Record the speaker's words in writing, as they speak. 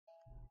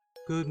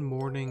Good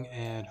morning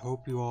and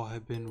hope you all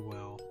have been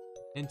well.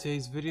 In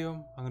today's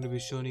video, I'm going to be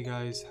showing you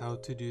guys how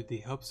to do the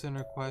help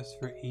center quest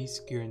for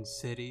East Gearen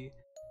City.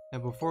 Now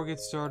before I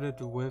get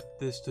started with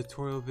this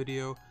tutorial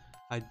video,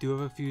 I do have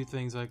a few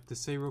things I'd like to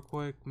say real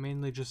quick,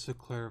 mainly just to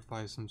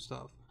clarify some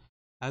stuff.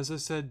 As I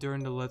said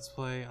during the Let's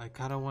Play, I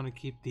kind of want to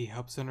keep the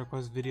help center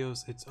quest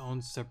videos its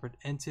own separate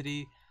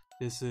entity.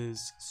 This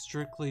is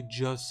strictly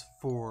just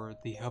for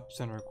the help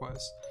center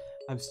quest.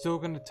 I'm still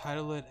going to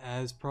title it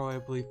as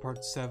probably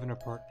part 7 or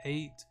part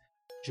 8,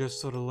 just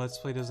so the Let's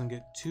Play doesn't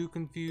get too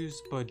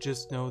confused, but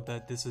just know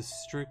that this is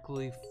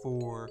strictly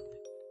for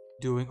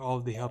doing all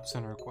of the help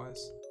center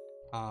quests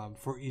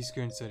for East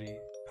Gearen City.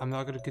 I'm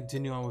not going to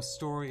continue on with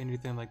story,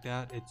 anything like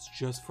that, it's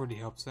just for the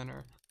help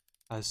center.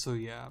 So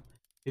yeah,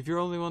 if you're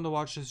only one to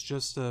watch this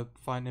just to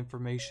find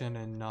information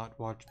and not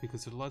watch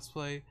because of the Let's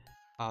Play,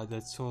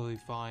 that's totally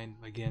fine.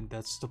 Again,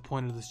 that's the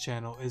point of this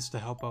channel, is to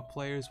help out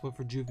players with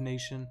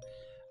Rejuvenation.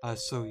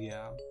 So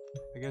yeah,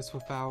 I guess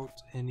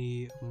without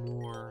any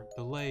more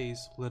delays,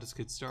 let us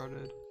get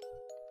started.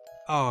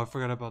 Oh, I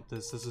forgot about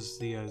this. This is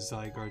the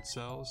Zygarde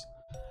cells.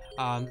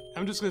 I'm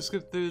just gonna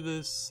skip through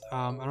this.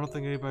 I don't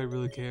think anybody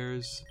really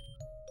cares.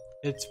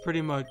 It's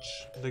pretty much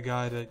the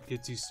guy that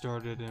gets you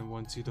started and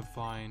wants you to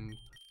find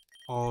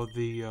all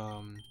the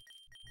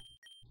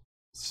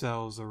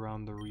cells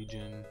around the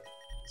region.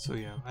 So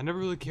yeah, I never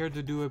really cared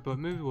to do it, but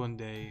maybe one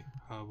day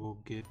we'll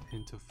get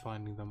into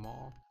finding them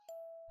all.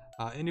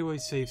 Anyway,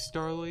 save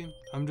Starly.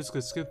 I'm just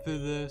gonna skip through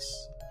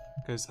this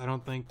because I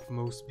don't think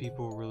most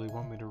people really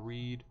want me to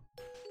read.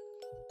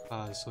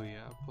 So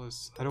yeah,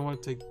 plus I don't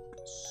want to take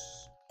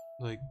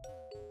like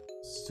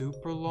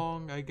super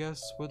long, I guess,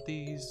 with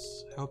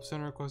these help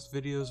center request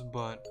videos,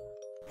 but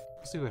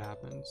we'll see what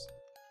happens.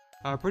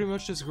 Pretty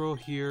much this girl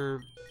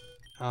here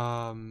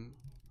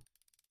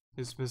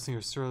is missing her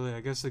Starly.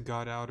 I guess it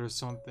got out or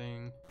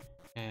something,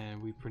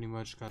 and we pretty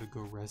much gotta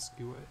go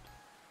rescue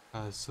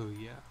it. So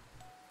yeah.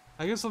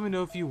 I guess let me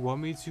know if you want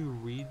me to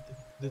read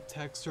the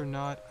text or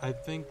not. I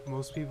think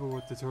most people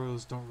with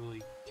tutorials don't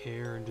really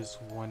care and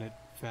just want it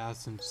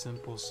fast and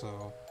simple,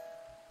 so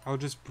I'll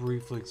just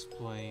briefly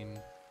explain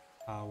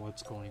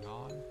what's going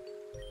on.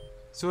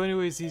 So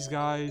anyways, these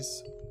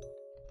guys,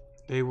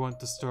 they want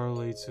the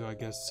Starly to, I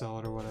guess, sell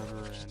it or whatever,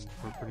 and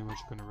we're pretty much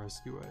going to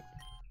rescue it.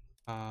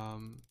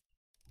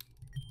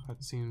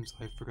 It seems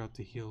I forgot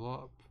to heal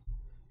up.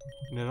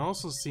 And it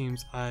also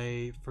seems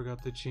I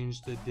forgot to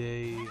change the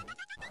day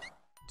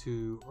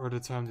or the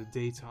time to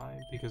daytime,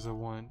 because I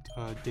want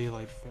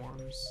daylight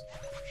forms,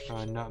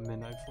 not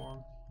midnight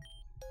form.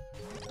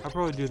 I'll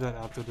probably do that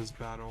after this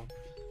battle.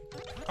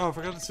 Oh, I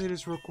forgot to say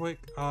this real quick.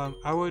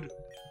 I would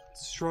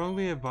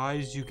strongly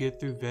advise you get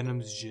through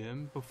Venom's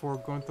gym before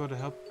going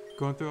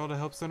through all the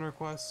help center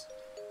quests.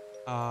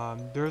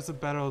 There's a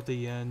battle at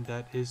the end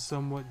that is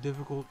somewhat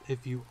difficult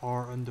if you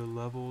are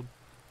underleveled.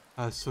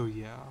 So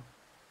yeah.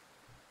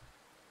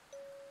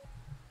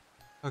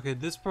 Okay,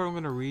 this part I'm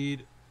gonna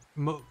read.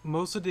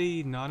 Most of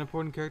the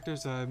non-important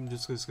characters I'm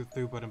just going to skip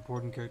through, but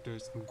important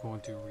characters I'm going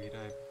to read.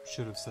 I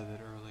should have said that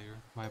earlier.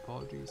 My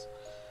apologies.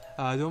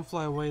 Don't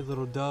fly away,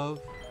 little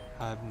dove.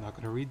 I'm not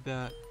going to read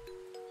that.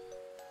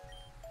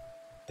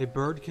 A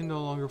bird can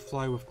no longer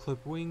fly with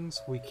clipped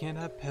wings. We can't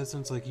have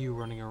peasants like you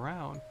running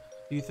around.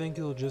 Do you think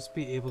you'll just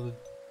be able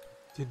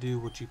to do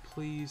what you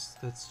please?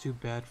 That's too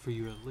bad for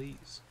you at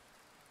least.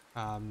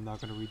 I'm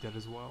not going to read that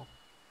as well.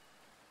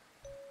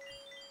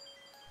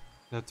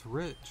 That's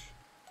rich.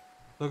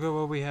 Look at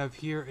what we have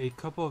here, a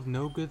couple of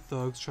no-good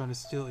thugs trying to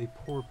steal a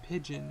poor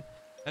pigeon.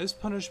 As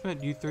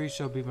punishment, you three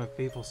shall be my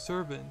faithful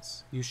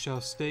servants. You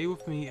shall stay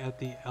with me at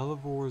the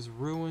Elevor's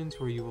ruins,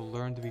 where you will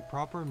learn to be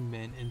proper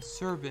men and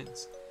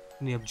servants.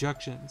 Any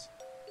objections?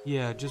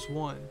 Yeah, just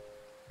one.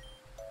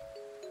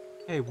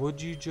 Hey, would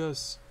you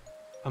just...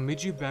 I'll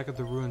meet you back at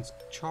the ruins,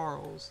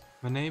 Charles.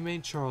 My name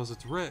ain't Charles,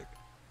 it's Rick.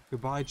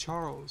 Goodbye,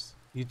 Charles.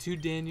 You too,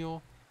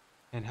 Daniel.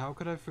 And how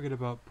could I forget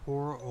about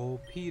poor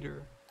old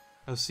Peter?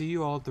 I'll see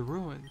you all at the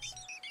ruins.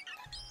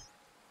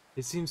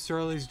 It seems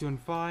Starly's doing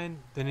fine.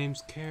 The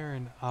name's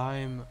Gearen.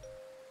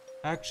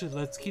 Actually,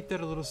 let's keep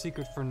that a little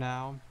secret for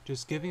now.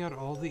 Just giving out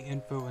all the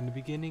info in the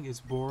beginning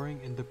is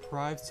boring and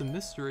deprives the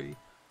mystery.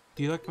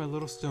 Do you like my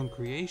little stone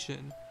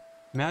creation?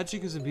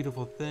 Magic is a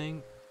beautiful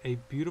thing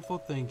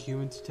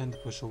humans tend to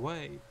push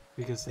away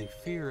because they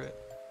fear it.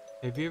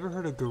 Have you ever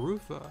heard of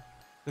Garufa?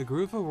 The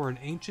Garufa were an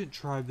ancient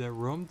tribe that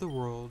roamed the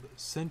world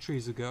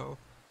centuries ago.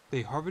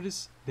 They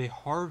harvested the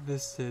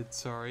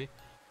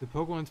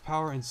Pokemon's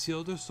power and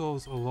sealed their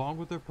souls along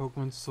with their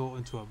Pokemon's soul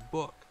into a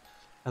book,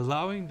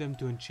 allowing them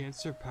to enchant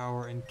their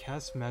power and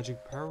cast magic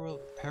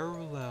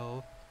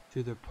parallel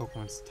to their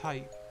Pokemon's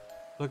type.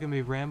 Look at me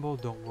ramble,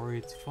 don't worry,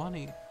 it's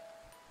funny.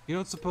 You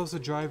don't suppose the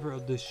driver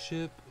of this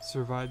ship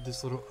survived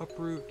this little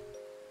uproot?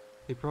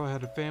 They probably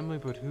had a family,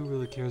 but who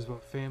really cares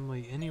about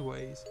family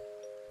anyways?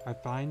 I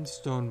find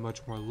stone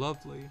much more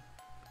lovely.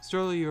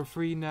 Starly, you're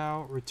free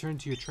now, return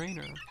to your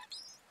trainer.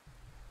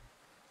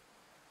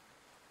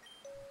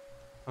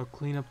 I'll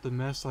clean up the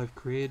mess I've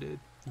created.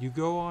 You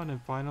go on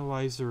and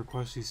finalize the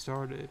request you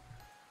started.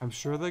 I'm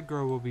sure that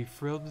girl will be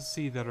thrilled to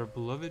see that our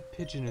beloved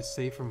pigeon is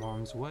safe from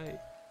harm's way.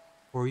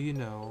 Or, you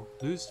know,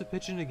 lose the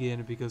pigeon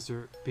again because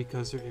they're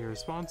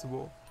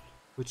irresponsible.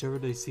 Whichever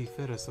they see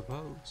fit, I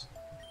suppose.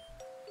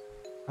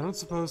 I don't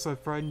suppose I've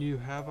frightened you,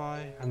 have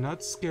I? I'm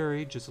not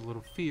scary, just a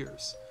little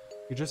fierce.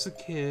 You're just a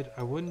kid.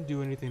 I wouldn't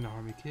do anything to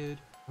harm a kid,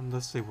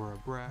 unless they were a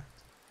brat.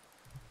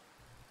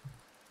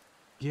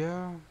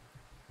 Yeah,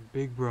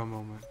 big bro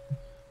moment.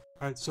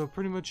 Alright, so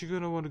pretty much you're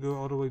gonna want to go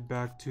all the way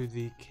back to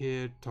the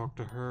kid, talk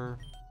to her.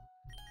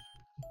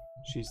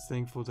 She's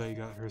thankful that you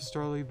got her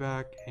Starly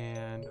back,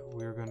 and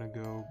we're gonna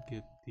go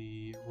get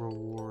the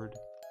reward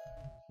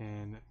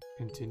and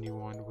continue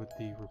on with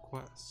the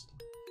request.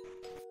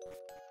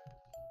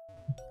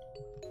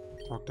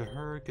 Talk to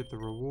her, get the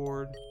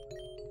reward.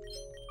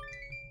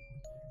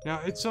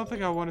 Now, it's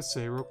something I want to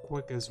say real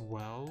quick as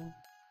well.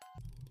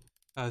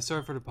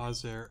 Sorry for the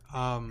pause there.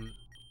 I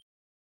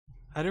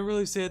didn't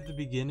really say it at the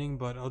beginning,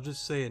 but I'll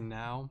just say it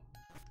now.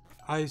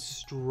 I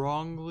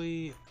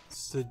strongly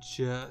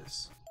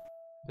suggest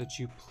that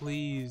you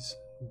please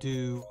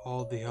do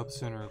all the help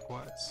center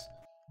requests.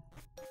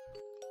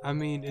 I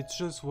mean, it's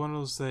just one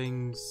of those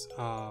things,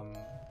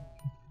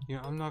 you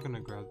know, I'm not gonna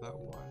grab that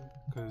one,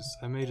 because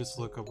I may just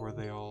look up where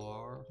they all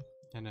are,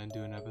 and then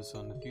do an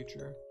episode in the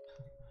future.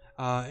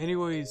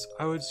 Anyways,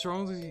 I would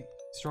strongly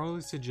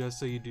suggest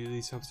that you do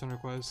these help center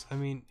quests. I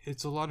mean,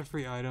 it's a lot of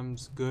free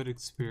items, good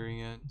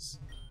experience,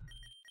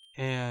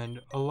 and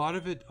a lot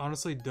of it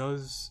honestly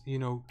does, you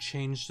know,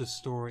 change the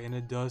story, and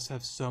it does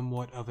have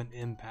somewhat of an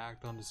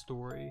impact on the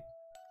story.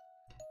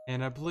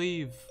 And I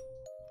believe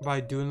by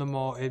doing them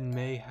all, it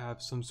may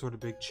have some sort of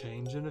big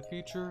change in the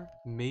future.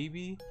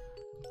 Maybe.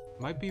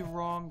 Might be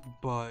wrong,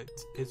 but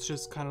it's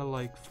just kind of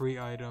like free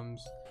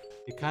items.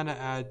 It kind of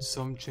adds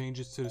some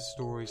changes to the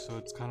story, so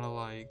it's kind of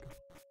like,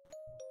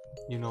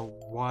 you know,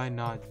 why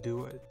not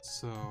do it?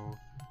 So,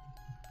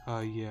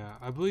 yeah,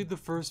 I believe the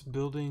first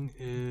building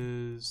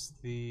is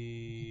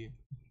the...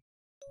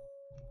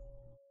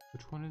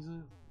 Which one is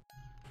it?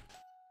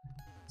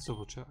 Let's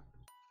double check.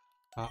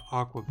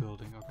 Aqua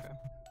building, okay.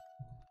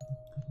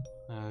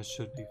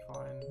 Should be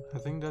fine. I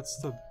think that's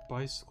the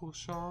bicycle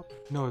shop?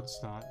 No, it's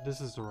not. This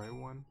is the right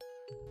one.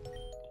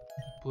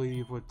 I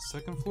believe, what,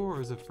 second floor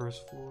or is it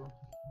first floor?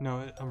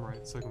 No, I'm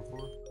right, second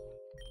floor.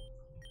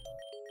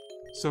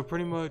 So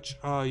pretty much,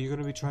 you're going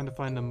to be trying to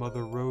find the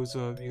Mother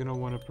Rosa. You're going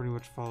to want to pretty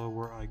much follow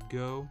where I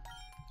go.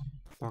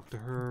 Talk to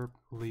her,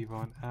 leave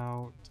on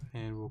out,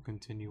 and we'll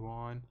continue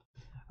on.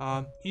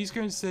 East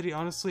Gearen City,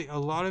 honestly, a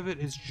lot of it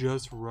is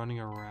just running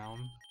around.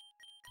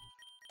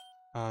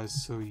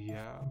 So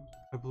yeah,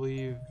 I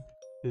believe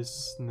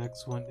this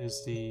next one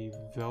is the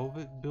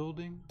Velvet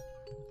building.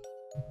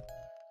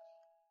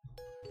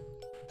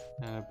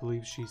 And I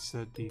believe she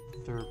said the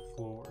 3rd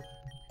floor.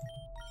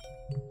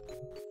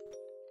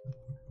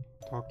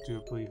 Talk to,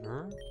 I believe,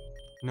 her?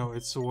 No,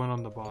 it's the one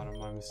on the bottom,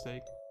 my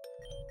mistake.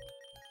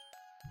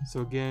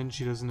 So again,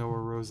 she doesn't know where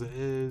Rosa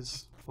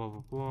is, blah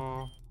blah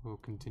blah. We'll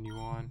continue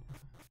on.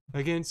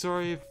 Again,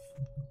 sorry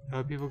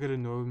if people get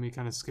annoyed with me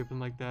kind of skipping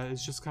like that.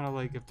 It's just kind of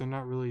like, if they're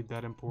not really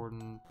that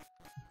important,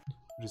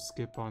 just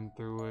skip on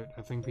through it.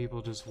 I think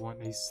people just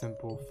want a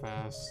simple,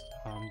 fast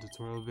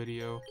tutorial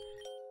video.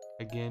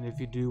 Again, if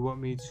you do want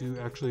me to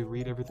actually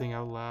read everything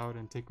out loud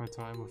and take my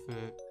time with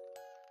it,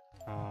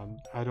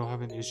 I don't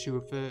have an issue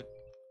with it.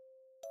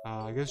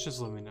 I guess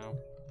just let me know.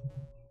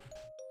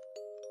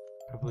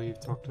 I believe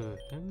talk to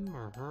him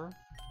or her.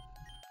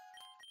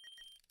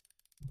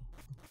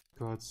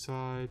 Go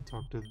outside,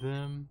 talk to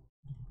them.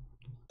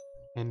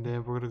 And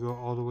then we're gonna go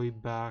all the way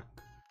back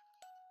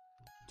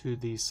to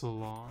the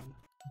salon.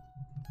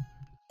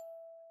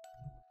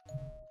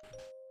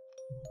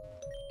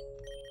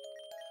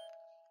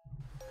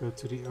 Go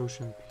to the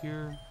ocean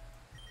pier.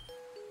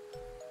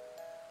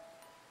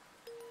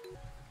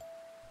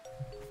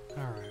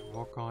 Alright,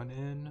 walk on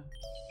in.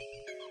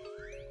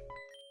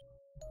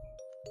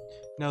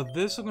 Now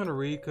this I'm gonna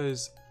read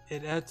because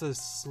it adds a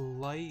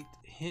slight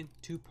hint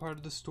to part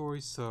of the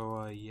story,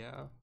 so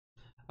yeah.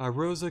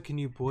 Rosa, can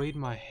you braid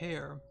my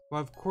hair? Why,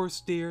 of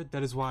course, dear,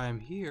 that is why I'm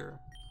here.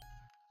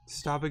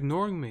 Stop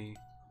ignoring me.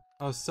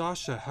 Oh,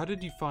 Sasha, how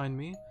did you find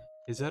me?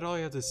 Is that all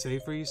you have to say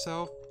for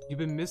yourself? You've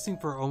been missing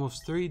for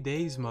almost 3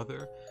 days,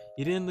 Mother.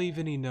 You didn't leave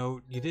any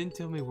note, you didn't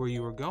tell me where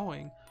you were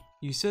going.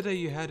 You said that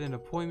you had an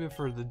appointment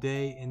for the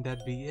day and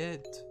that'd be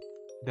it.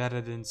 That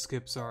I didn't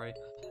skip, sorry.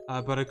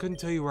 But I couldn't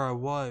tell you where I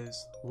was.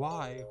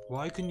 Why?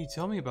 Why couldn't you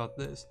tell me about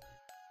this?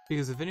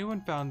 Because if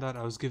anyone found out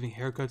I was giving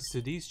haircuts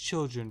to these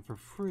children for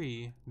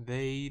free,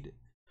 they'd...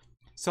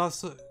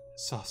 Sasha,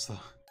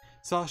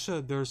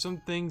 there are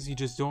some things you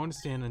just don't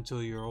understand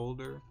until you're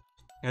older.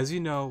 As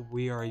you know,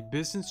 we are a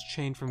business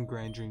chain from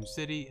Grand Dream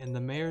City, and the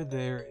mayor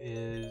there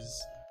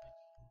is...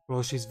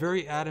 Well, she's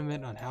very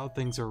adamant on how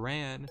things are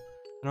ran.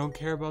 I don't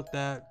care about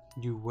that.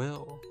 You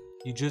will.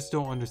 You just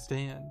don't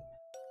understand.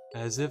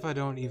 As if I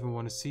don't even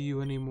want to see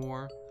you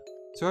anymore.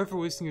 Sorry for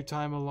wasting your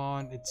time,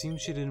 Alon. It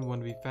seems she didn't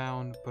want to be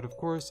found, but of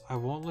course, I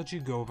won't let you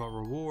go without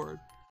reward.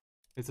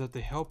 It's at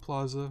the Help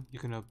Plaza. You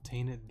can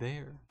obtain it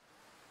there.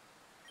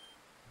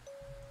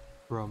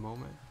 for a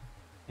moment.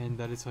 And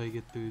that is how you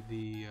get through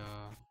the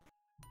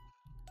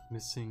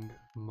missing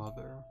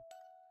mother.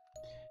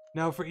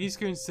 Now for East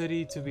Gearen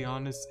City, to be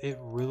honest, it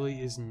really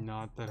is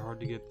not that hard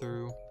to get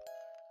through.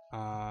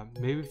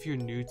 Maybe if you're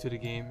new to the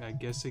game, I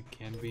guess it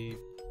can be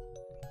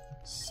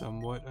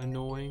somewhat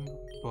annoying,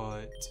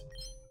 but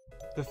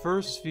the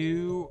first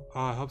few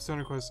help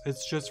center quests,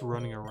 it's just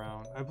running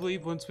around. I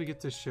believe once we get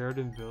to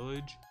Sheridan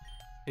Village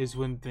is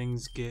when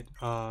things get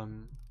a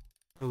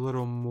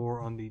little more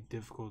on the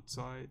difficult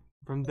side.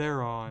 From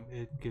there on,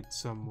 it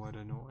gets somewhat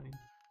annoying.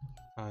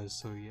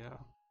 So yeah.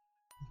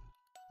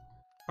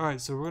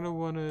 Alright, so we're gonna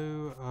want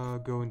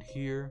to go in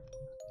here,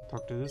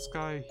 talk to this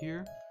guy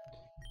here.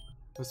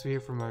 Let's be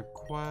here for my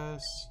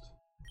quest.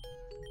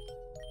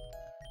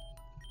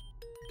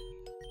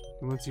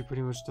 He wants you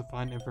pretty much to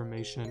find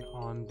information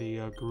on the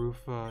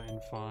Garufa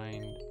and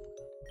find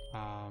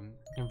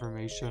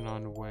information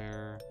on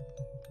where,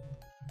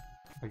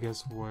 I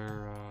guess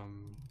where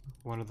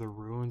one of the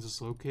ruins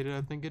is located,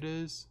 I think it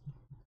is.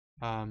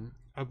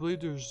 I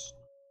believe there's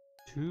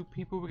 2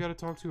 people we gotta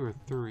talk to, or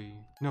 3.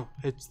 No,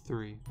 it's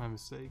 3, my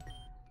mistake.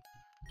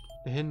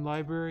 The Hidden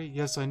Library,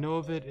 yes, I know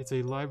of it. It's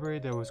a library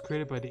that was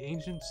created by the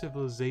ancient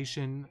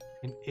civilization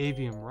in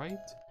Avium, right?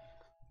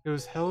 It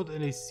was held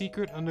in a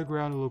secret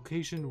underground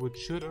location which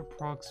should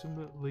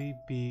approximately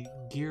be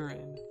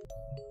Gearen.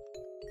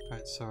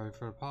 Alright, sorry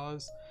for a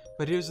pause.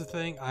 But here's the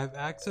thing, I have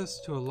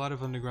access to a lot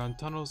of underground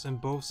tunnels in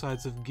both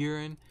sides of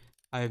Gearen.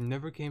 I have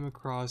never came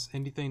across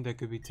anything that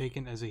could be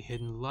taken as a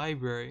hidden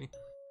library.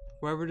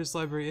 Wherever this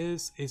library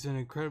is, it's an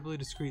incredibly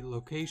discreet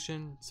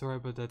location. Sorry,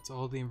 but that's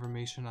all the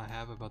information I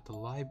have about the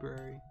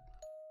library.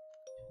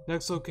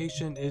 Next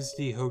location is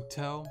the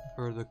hotel,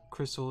 or the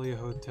Chrysalia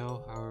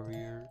Hotel,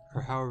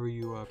 however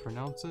you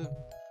pronounce it.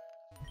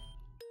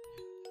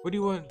 What do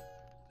you want,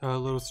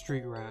 little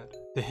street rat?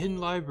 The hidden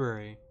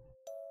library.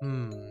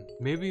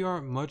 Maybe you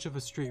aren't much of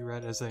a street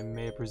rat as I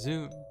may have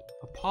presumed.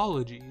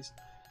 Apologies.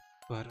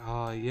 But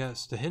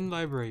yes, the hidden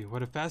library.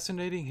 What a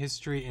fascinating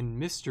history and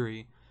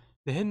mystery.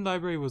 The hidden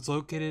library was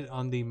located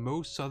on the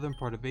most southern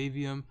part of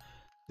Avium.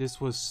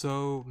 This was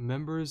so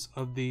members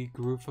of the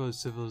Garufa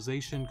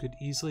civilization could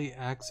easily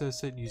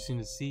access it using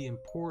the sea and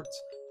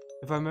ports.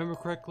 If I remember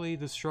correctly,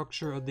 the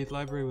structure of the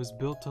library was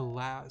built to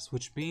last,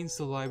 which means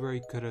the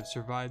library could have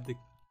survived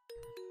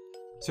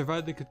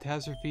the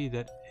catastrophe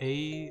that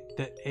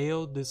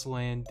ailed this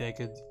land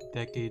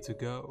decades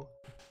ago.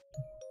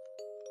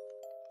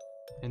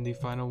 And the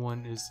final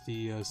one is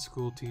the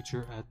school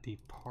teacher at the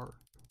park.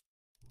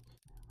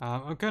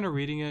 I'm kind of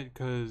reading it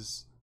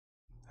because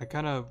I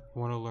kind of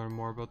want to learn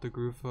more about the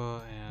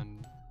Garufa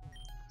and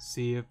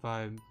see if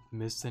I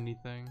missed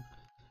anything.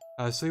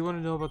 So you want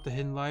to know about the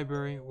hidden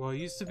library? Well, I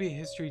used to be a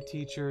history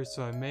teacher,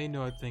 so I may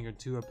know a thing or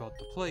two about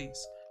the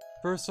place.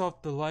 First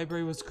off, the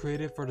library was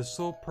created for the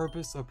sole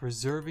purpose of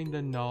preserving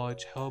the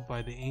knowledge held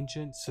by the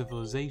ancient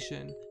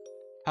civilization.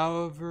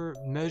 However,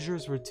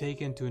 measures were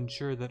taken to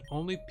ensure that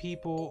only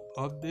people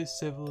of this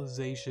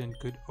civilization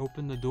could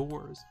open the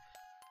doors.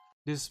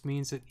 This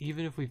means that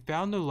even if we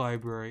found the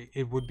library,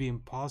 it would be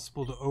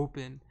impossible to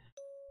open.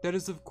 That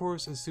is, of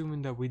course,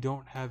 assuming that we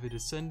don't have a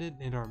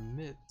descendant in our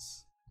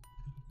midst.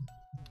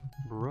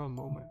 Bruh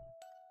moment.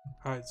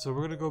 Alright, so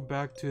we're gonna go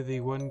back to the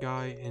one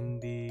guy in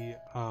the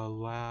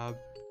lab,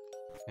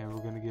 and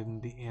we're gonna give him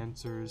the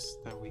answers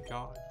that we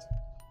got.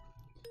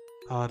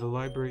 The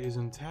library is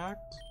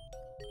intact.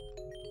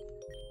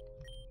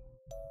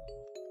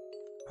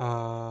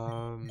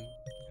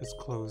 It's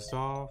closed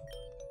off.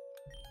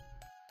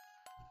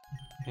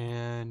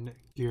 And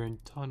Gearen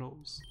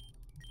tunnels.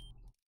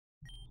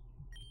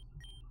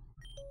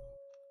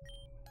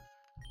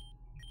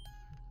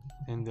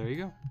 And there you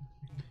go.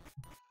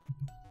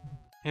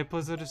 And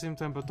plus at the same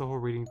time about the whole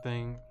reading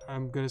thing,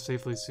 I'm gonna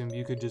safely assume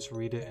you could just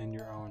read it in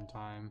your own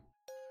time.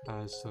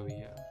 So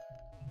yeah.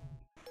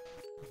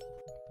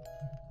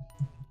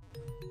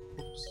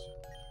 Oops.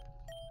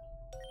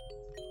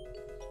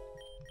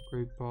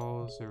 Great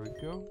balls, there we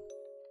go.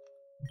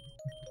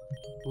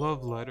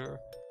 Love letter.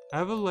 I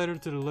have a letter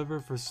to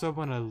deliver for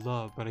someone I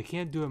love, but I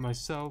can't do it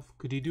myself.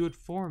 Could you do it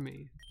for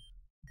me?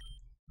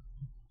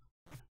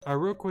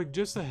 Real quick,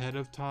 just ahead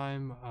of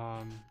time,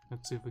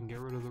 let's see if we can get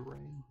rid of the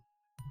rain.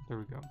 There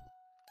we go.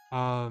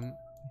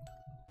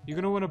 You're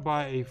gonna want to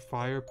buy a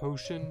fire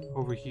potion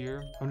over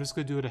here. I'm just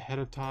gonna do it ahead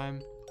of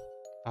time.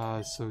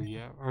 So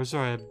yeah, or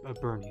sorry, a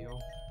burn heal.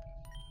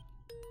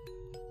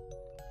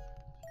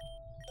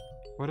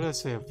 What did I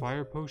say, a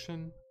fire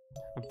potion?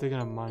 I'm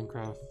thinking of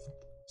Minecraft,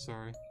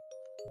 sorry.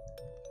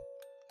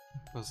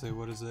 I'll say,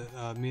 what is it?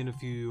 Me and a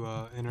few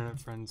internet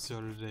friends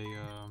started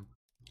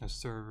a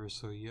server,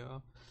 so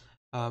yeah.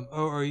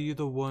 Oh, are you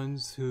the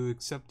ones who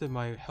accepted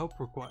my help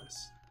request?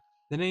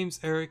 The name's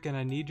Eric and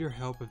I need your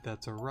help if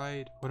that's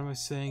alright. What am I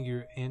saying?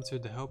 You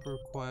answered the help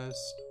request,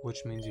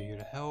 which means you're here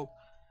to help.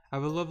 I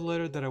have a love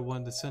letter that I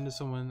wanted to send to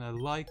someone I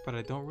like, but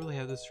I don't really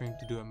have the strength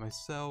to do it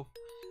myself.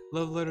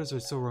 Love letters are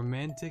so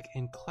romantic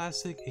and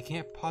classic, it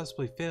can't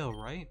possibly fail,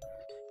 right?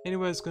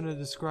 Anyway, it's going to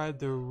describe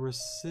the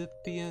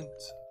recipient.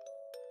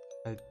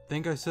 I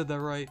think I said that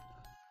right.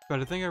 but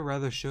I think I'd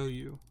rather show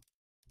you.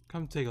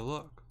 Come take a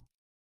look.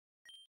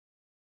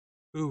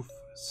 Oof,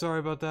 sorry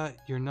about that.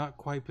 You're not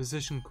quite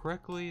positioned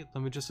correctly.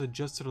 Let me just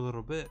adjust it a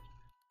little bit.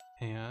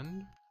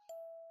 And...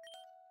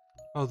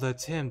 oh,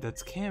 that's him.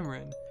 That's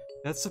Cameron.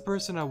 That's the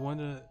person I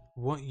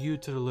want you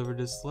to deliver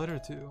this letter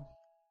to.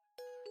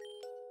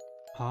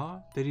 Huh?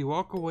 Did he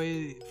walk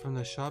away from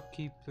the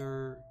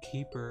shopkeeper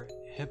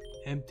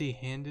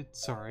empty-handed?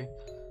 Sorry.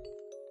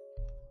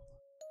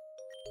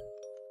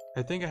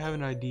 I think I have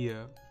an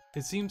idea.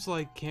 It seems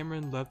like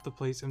Cameron left the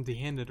place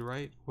empty-handed,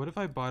 right? What if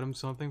I bought him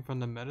something from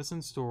the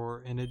medicine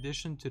store in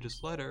addition to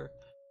this letter?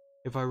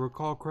 If I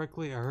recall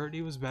correctly, I heard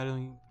he was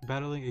battling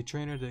a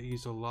trainer that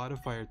used a lot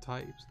of fire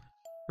types.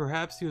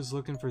 Perhaps he was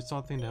looking for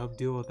something to help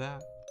deal with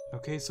that.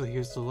 Okay, so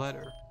here's the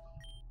letter.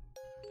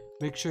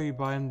 Make sure you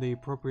buy him the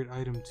appropriate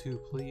item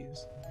too,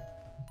 please.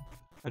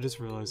 I just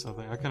realized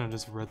something. I kind of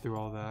just read through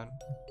all that.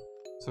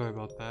 Sorry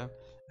about that.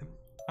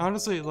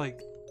 Honestly, like,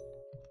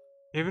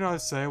 even though I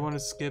say I want to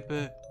skip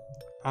it,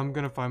 I'm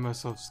gonna find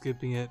myself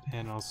skipping it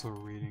and also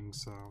reading,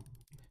 so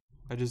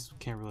I just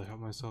can't really help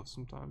myself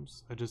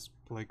sometimes. I just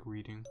like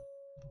reading.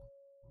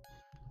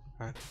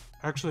 Alright,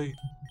 actually,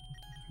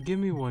 give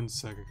me 1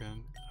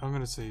 second. I'm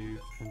gonna save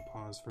and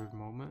pause for a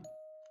moment.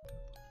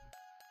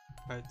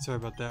 Alright, sorry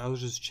about that. I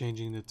was just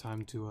changing the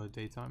time to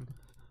daytime.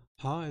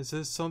 Huh? Is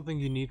this something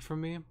you need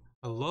from me?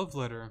 A love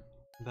letter?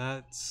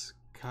 That's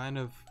kind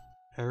of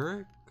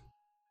Eric?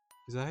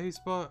 Is that how you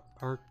spell it?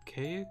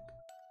 Archaic?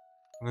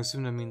 I'm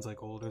assuming that means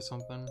like old or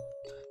something.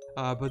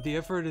 But the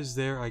effort is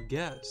there, I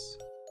guess.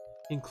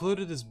 He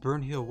included this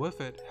burn heel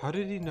with it. How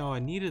did he know I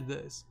needed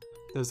this?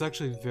 That was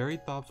actually very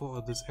thoughtful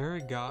of this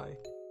Eric guy.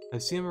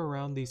 I've seen him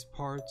around these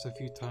parts a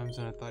few times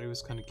and I thought he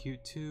was kind of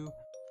cute too.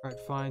 Alright,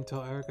 fine.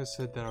 Tell Erica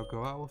said that I'll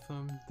go out with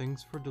him.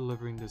 Thanks for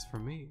delivering this for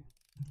me.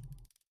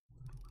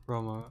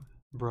 Bro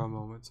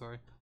moment, sorry.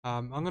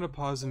 I'm gonna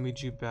pause and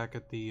meet you back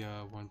at the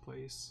one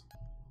place.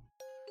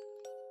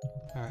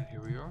 Alright,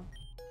 here we are.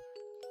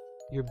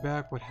 You're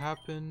back, what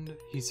happened?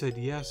 He said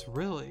yes,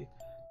 really?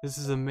 This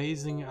is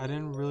amazing. I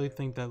didn't really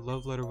think that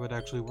love letter would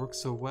actually work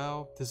so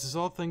well. This is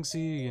all thanks to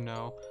you, you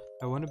know.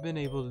 I wouldn't have been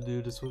able to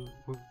do this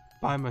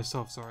by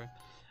myself, sorry.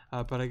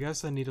 But I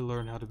guess I need to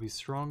learn how to be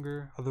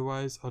stronger.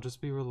 Otherwise, I'll just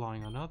be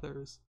relying on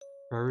others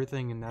for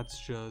everything, and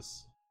that's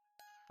just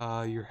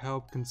your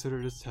help.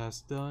 Consider this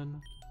task done.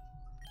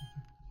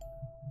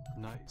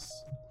 Nice.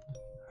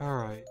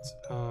 Alright,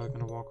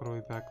 gonna walk all the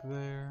way back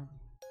there.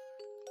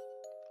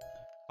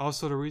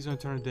 Also, the reason I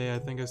turned a day, I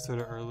think I said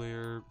it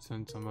earlier,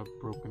 since I'm a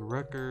broken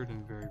record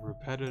and very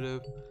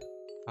repetitive.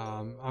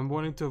 I'm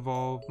wanting to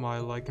evolve my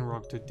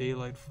Lycanroc to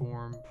daylight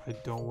form. I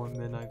don't want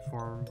midnight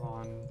form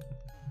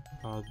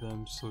on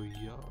them, so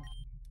yeah.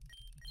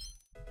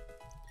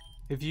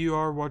 If you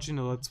are watching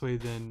the Let's Play,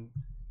 then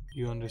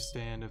you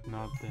understand. If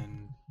not,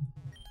 then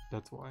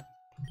that's why.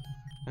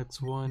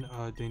 Next one,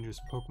 dangerous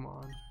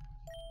Pokemon.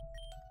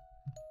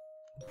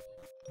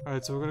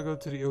 Alright, so we're gonna go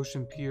to the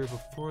Ocean Pier.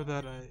 Before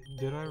that,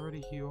 did I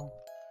already heal?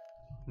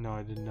 No,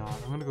 I did not.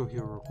 I'm gonna go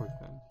heal real quick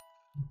then.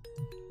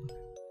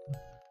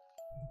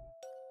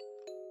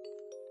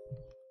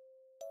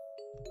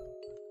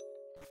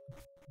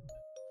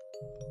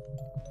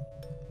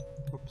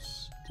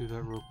 Oops, do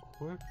that real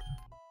quick.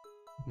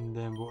 And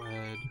then we'll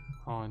add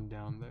on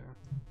down there.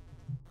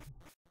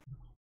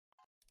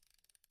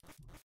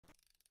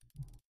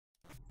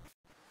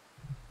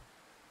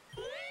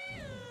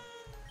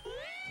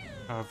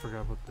 Oh, I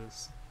forgot about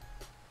this.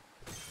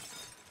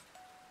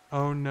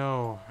 Oh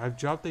no, I've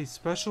dropped a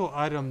special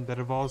item that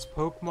evolves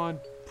Pokemon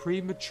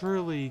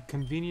prematurely,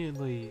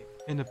 conveniently,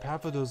 in the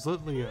path of those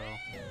Litleo.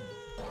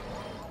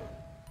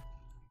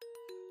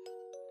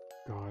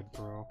 God,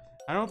 bro.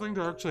 I don't think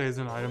there actually is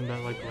an item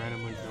that like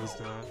randomly does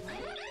that.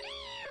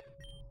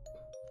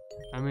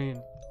 I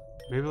mean,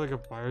 maybe like a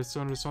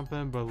Firestone or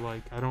something, but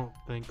like I don't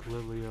think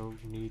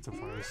Litleo needs a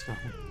Firestone.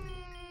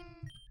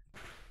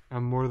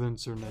 I'm more than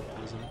certain it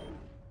doesn't.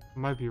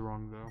 Might be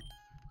wrong though.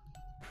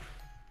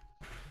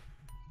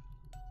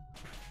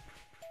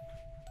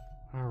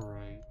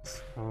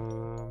 Alright,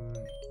 I'm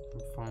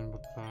fine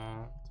with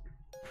that.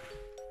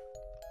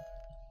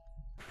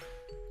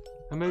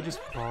 I may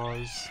just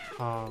pause.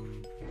 I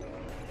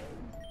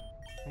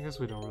guess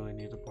we don't really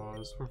need to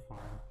pause, we're fine.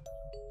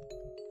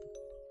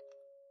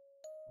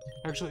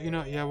 Actually, you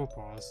know, yeah, we'll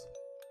pause.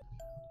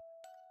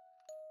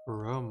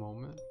 For a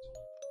moment.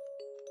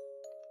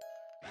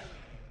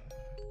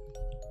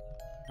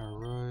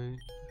 Alright,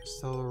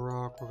 Stellar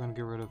Rock, we're gonna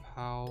get rid of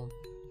Howl.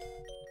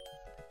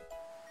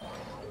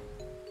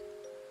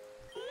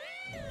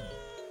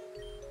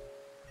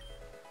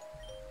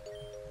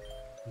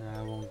 Nah,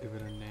 I won't give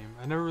it a name.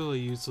 I never really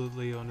used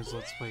Litleo on his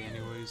Let's Play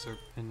anyways, or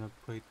in the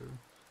playthrough.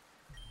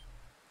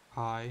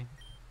 Hi.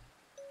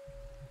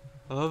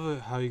 I love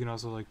it how you can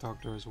also like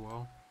talk to her as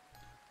well.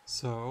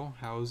 So,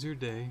 how was your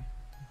day?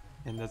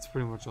 And that's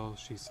pretty much all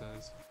she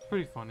says. It's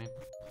pretty funny.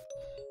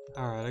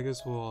 Alright, I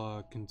guess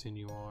we'll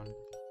continue on.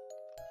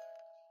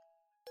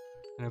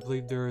 And I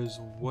believe there is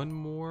one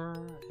more,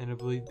 and I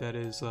believe that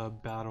is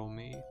Battle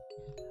Me.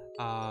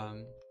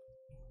 I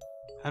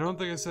I don't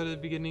think I said at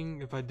the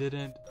beginning. If I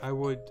didn't, I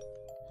would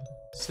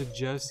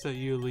suggest that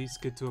you at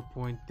least get to a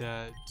point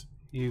that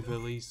you've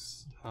at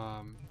least,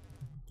 I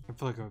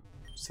feel like I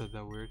said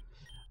that weird.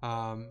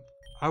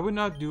 I would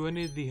not do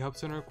any of the help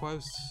center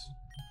quests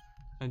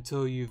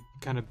until you've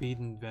kind of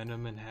beaten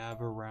Venom and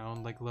have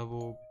around like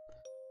level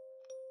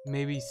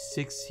maybe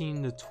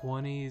 16 to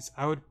 20s.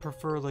 I would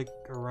prefer like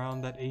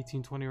around that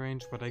 18-20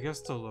 range, but I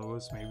guess the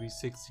lowest maybe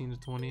 16 to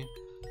 20.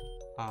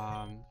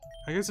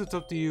 I guess it's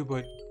up to you,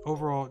 but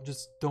overall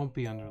just don't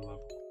be under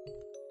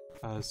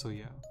level. So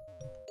yeah,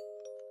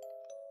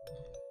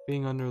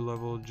 being under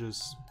level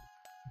just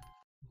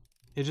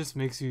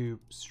makes you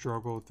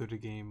struggle through the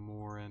game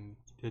more, and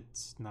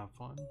it's not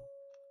fun.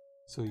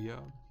 So yeah,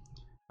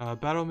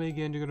 battle me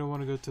again. You're gonna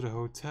want to go to the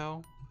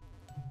hotel,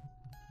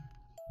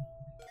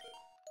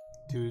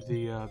 do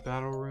the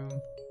battle room,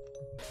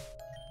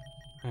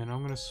 and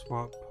I'm gonna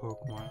swap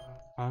Pokemon.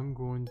 I'm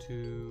going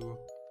to,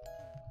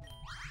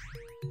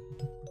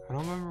 I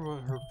don't remember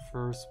what her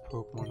first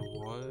Pokemon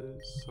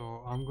was,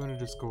 so I'm gonna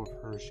just go with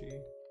Hershey.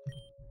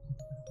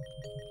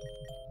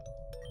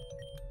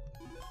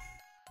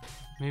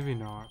 Maybe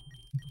not.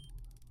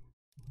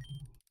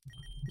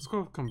 Let's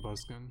go with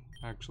Combuskin,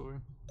 actually.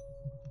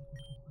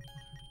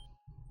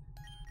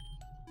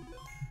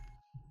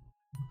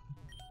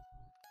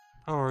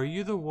 Oh, are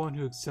you the one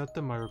who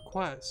accepted my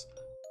request?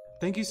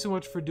 Thank you so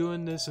much for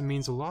doing this, it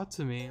means a lot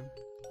to me.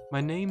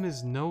 My name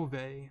is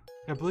Nove.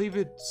 I believe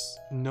it's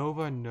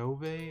Nova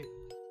Nove.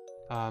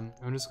 I'm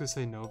just gonna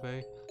say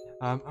Nove.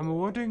 I'm a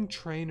wandering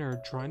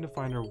trainer trying to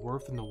find our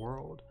worth in the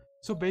world.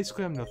 So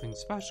basically I'm nothing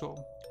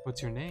special.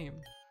 What's your name?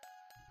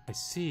 I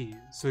see.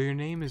 So your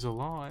name is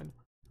Alon.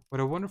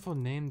 What a wonderful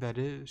name that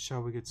is.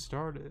 Shall we get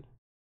started?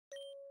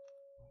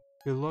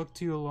 Good luck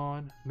to you,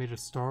 Alon. May the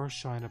stars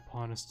shine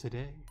upon us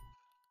today.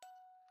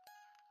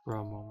 For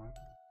a moment.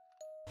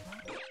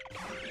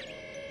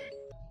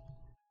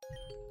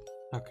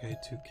 Okay,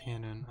 2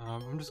 cannon.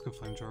 I'm just gonna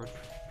flame charge.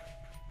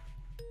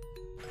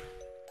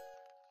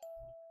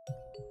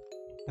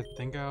 I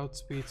think I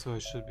outspeed, so I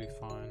should be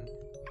fine.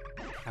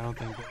 I don't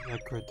think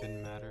that crit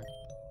didn't matter.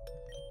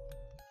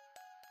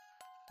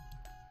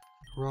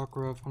 Rock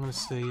Ruff, I'm gonna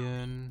stay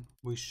in.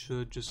 We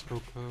should just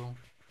Hoko.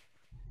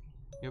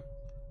 Yep.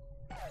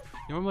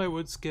 Normally I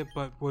would skip,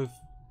 but with...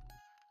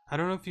 I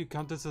don't know if you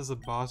count this as a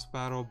boss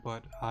battle,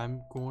 but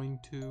I'm going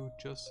to,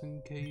 just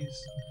in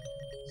case.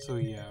 So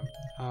yeah.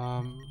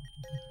 I'm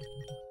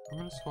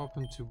gonna swap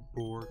into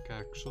Bork,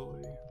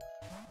 actually.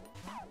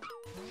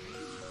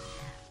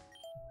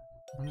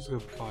 I'm just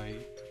gonna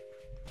bite.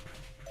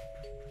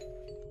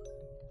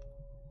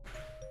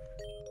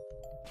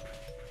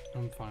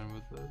 I'm fine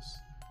with this.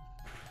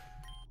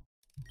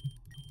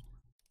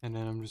 And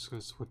then I'm just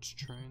gonna switch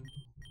train.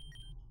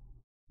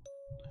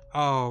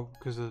 Oh,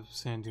 because of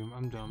Sand Doom.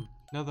 I'm dumb.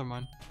 Never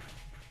mind.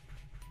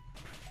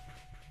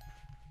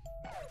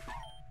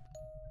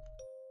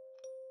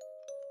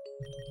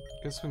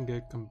 Guess we can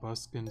get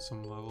Combuskin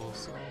some levels,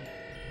 so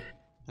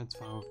that's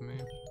fine with me.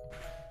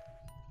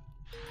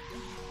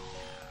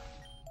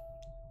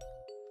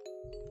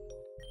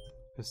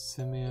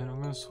 Simeon,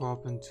 I'm gonna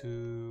swap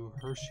into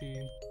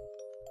Hershey.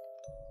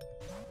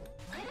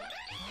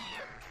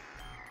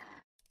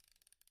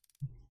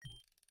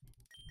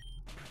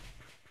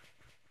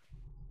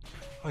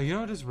 Oh, you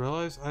know what I just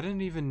realized? I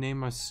didn't even name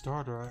my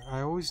starter.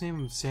 I always name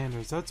him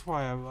Sanders. That's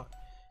why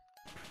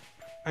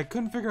I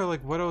couldn't figure out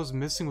like what I was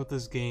missing with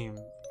this game.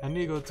 I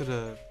need to go to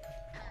the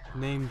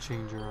name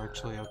changer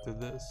actually after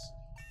this.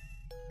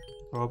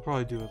 Well, I'll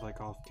probably do it like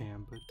off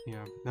cam, but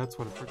yeah, that's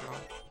what I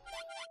forgot.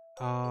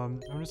 I'm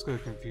just gonna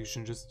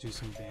Confusion just to do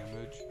some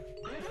damage.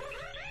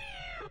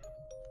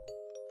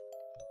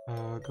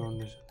 Go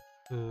on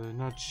the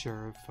not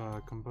Sheriff,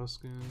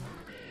 Combuskin.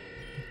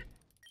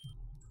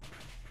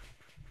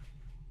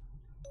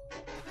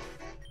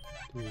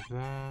 Do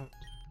that.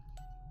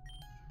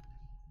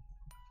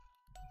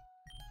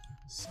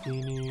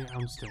 Skeeny,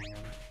 I'm staying in.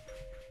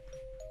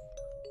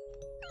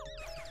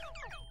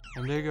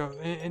 And there you go.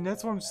 And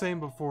that's what I'm saying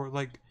before.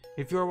 Like,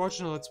 if you are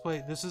watching a Let's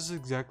Play, this is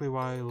exactly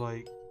why,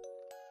 like,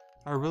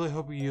 I really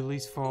hope you at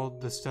least follow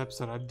the steps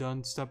that I've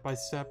done step by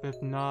step.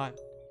 If not,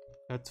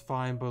 that's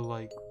fine. But,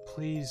 like,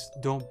 please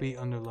don't be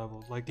under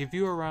leveled. Like, if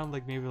you're around,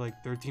 like, maybe, like,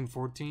 13,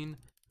 14,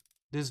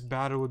 this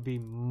battle would be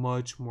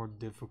much more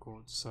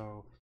difficult.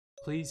 So,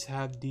 please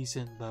have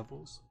decent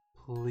levels.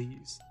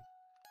 Please.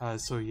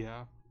 So,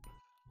 yeah.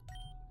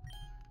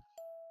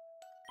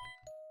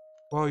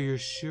 Well, you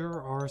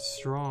sure are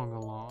strong,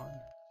 Alon.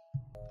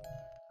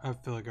 I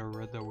feel like I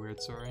read that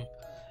weird, sorry.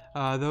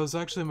 That was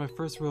actually my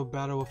first real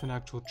battle with an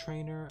actual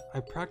trainer. I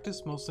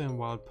practice mostly on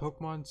wild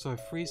Pokemon, so I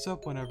freeze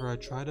up whenever I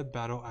try to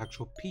battle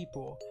actual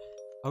people.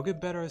 I'll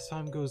get better as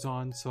time goes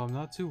on, so I'm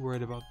not too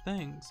worried about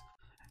things.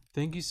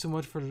 Thank you so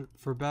much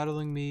for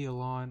battling me,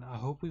 Alon. I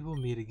hope we will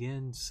meet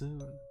again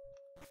soon.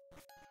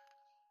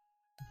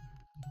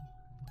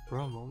 For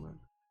a moment.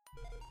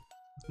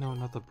 No,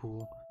 not the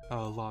pool.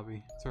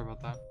 lobby. Sorry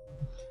about that.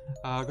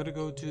 Gonna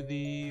go to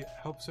the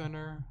help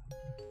center,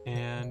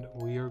 and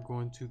we are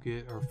going to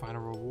get our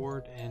final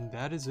reward, and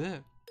that is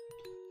it.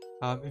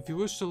 If you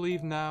wish to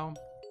leave now,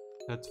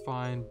 that's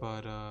fine,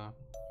 but I'm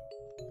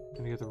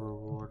gonna get the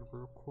reward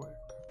real quick.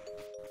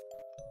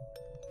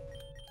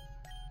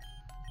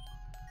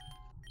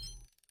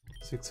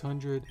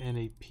 600 and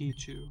a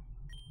Pichu.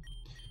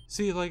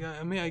 See, like,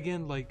 I mean,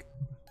 again, like,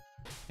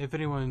 if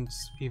anyone's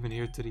even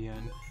here to the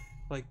end,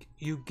 like,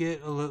 you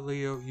get a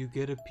Litleo, you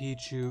get a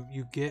Pichu,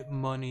 you get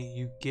money,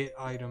 you get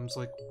items,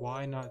 like,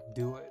 why not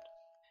do it?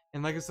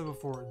 And like I said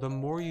before, the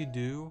more you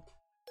do,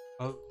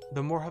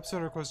 the more help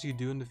center requests you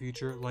do in the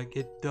future, like,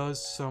 it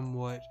does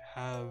somewhat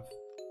have,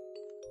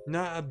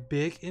 not a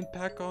big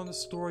impact on the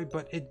story,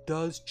 but it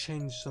does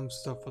change some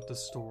stuff with the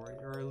story,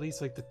 or at least,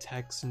 like, the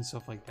text and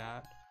stuff like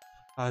that.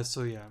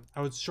 So yeah,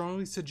 I would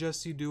strongly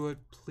suggest you do it.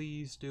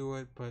 Please do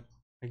it. But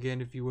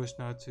again, if you wish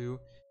not to,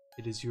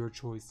 it is your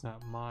choice,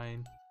 not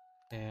mine.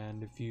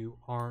 And if you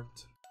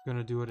aren't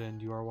gonna do it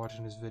and you are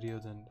watching this video,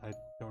 then I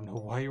don't know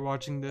why you're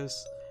watching this.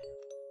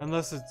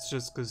 Unless it's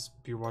just because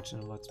you're watching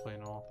a Let's Play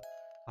and all.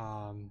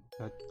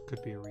 That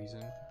could be a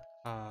reason.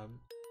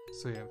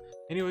 So yeah.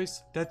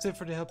 Anyways, that's it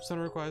for the help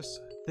center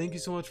request. Thank you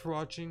so much for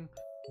watching.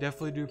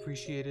 Definitely do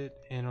appreciate it.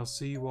 And I'll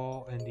see you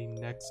all in the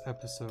next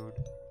episode.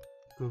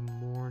 Good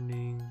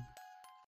morning.